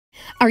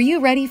Are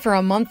you ready for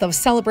a month of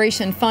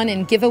celebration, fun,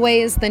 and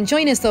giveaways? Then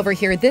join us over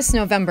here this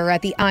November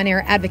at the On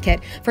Air Advocate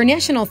for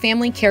National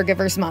Family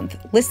Caregivers Month.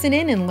 Listen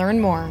in and learn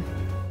more.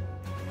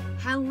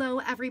 Hello,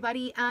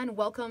 everybody, and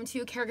welcome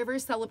to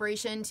Caregivers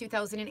Celebration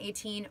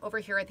 2018 over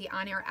here at the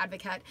On Air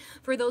Advocate.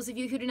 For those of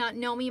you who do not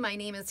know me, my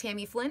name is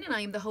Tammy Flynn, and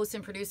I am the host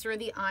and producer of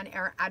the On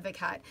Air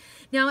Advocate.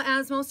 Now,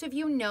 as most of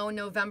you know,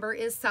 November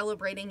is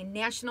celebrating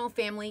National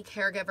Family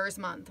Caregivers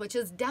Month, which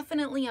is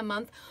definitely a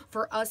month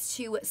for us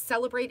to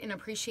celebrate and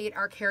appreciate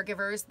our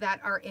caregivers that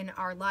are in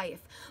our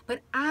life.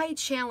 But I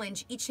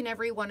challenge each and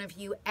every one of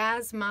you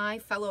as my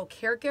fellow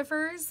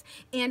caregivers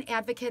and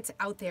advocates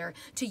out there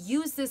to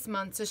use this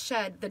month to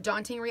shed the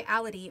daunting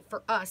reality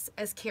for us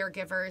as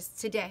caregivers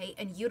today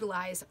and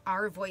utilize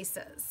our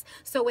voices.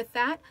 So with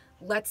that,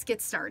 let's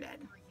get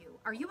started.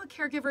 Are you a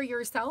caregiver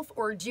yourself,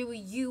 or do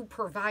you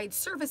provide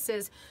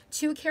services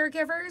to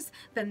caregivers?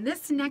 Then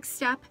this next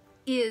step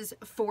is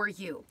for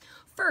you.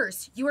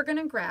 First, you are going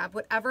to grab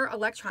whatever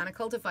electronic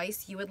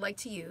device you would like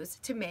to use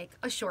to make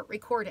a short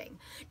recording.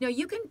 Now,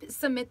 you can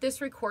submit this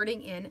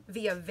recording in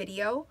via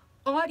video,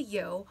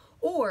 audio,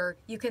 or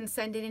you can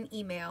send in an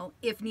email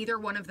if neither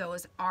one of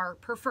those are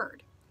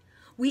preferred.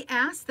 We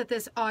ask that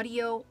this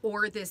audio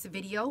or this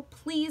video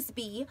please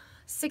be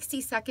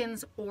 60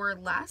 seconds or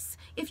less.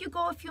 If you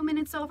go a few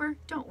minutes over,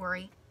 don't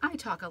worry, I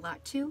talk a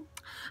lot too.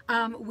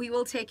 We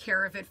will take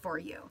care of it for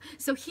you.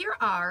 So here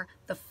are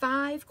the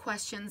 5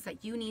 questions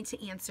that you need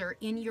to answer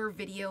in your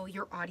video,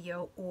 your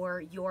audio, or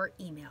your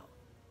email.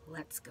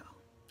 Let's go.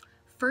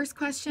 First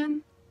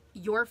question,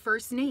 your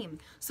first name.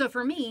 So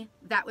for me,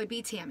 that would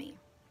be Tammy.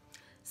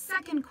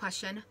 Second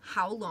question,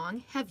 how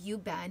long have you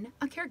been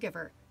a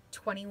caregiver?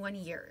 21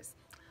 years.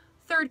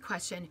 Third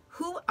question,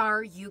 who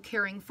are you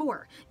caring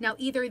for? Now,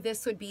 either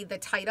this would be the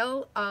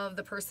title of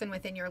the person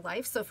within your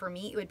life. So for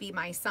me, it would be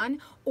my son,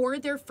 or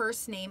their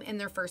first name and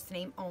their first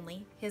name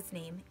only. His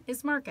name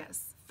is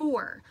Marcus.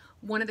 4,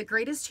 one of the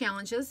greatest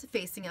challenges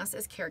facing us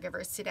as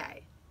caregivers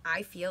today,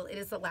 I feel it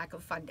is the lack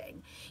of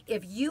funding.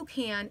 If you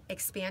can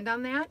expand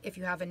on that, if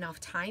you have enough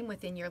time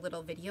within your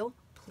little video,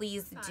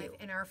 please do.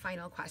 In our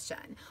final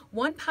question,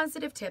 one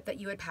positive tip that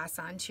you would pass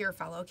on to your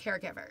fellow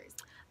caregivers.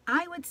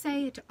 I would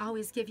say to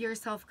always give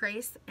yourself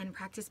grace and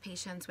practice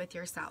patience with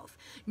yourself,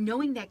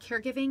 knowing that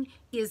caregiving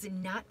is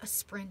not a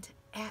sprint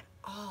at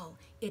all.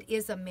 It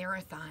is a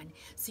marathon.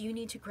 So you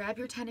need to grab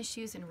your tennis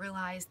shoes and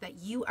realize that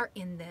you are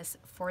in this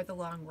for the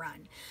long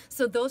run.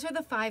 So those are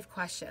the 5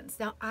 questions.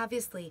 Now,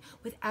 obviously,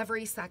 with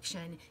every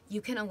section,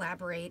 you can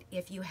elaborate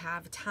if you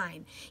have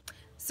time.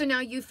 So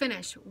now you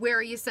finish. Where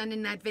are you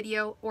sending that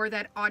video or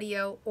that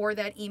audio or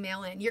that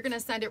email in? You're going to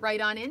send it right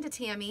on in to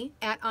Tammy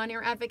at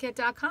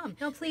onairadvocate.com.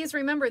 Now, please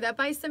remember that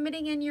by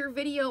submitting in your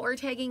video or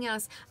tagging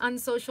us on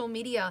social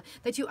media,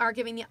 that you are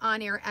giving the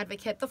On Air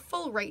Advocate the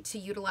full right to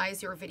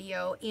utilize your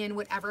video in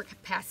whatever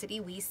capacity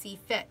we see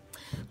fit.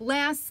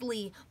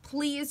 Lastly,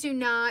 please do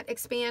not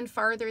expand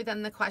farther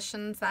than the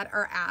questions that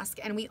are asked,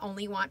 and we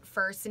only want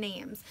first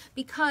names,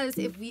 because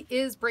if we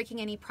is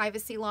breaking any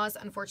privacy laws,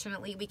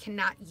 unfortunately, we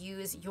cannot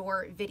use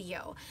your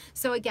video.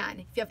 So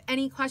again, if you have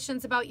any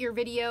questions about your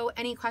video,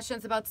 any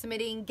questions about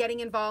submitting, getting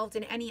involved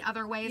in any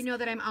other ways, you know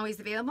that I'm always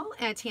available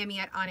at Tammy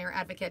at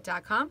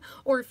onairadvocate.com,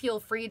 or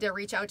feel free to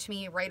reach out to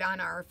me right on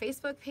our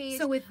Facebook page.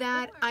 So with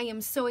that, I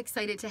am so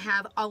excited to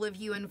have all of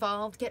you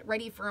involved. Get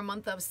ready for a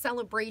month of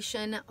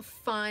celebration,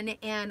 fun,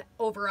 and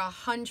over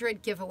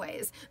 100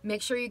 giveaways.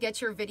 Make sure you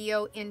get your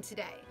video in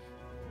today.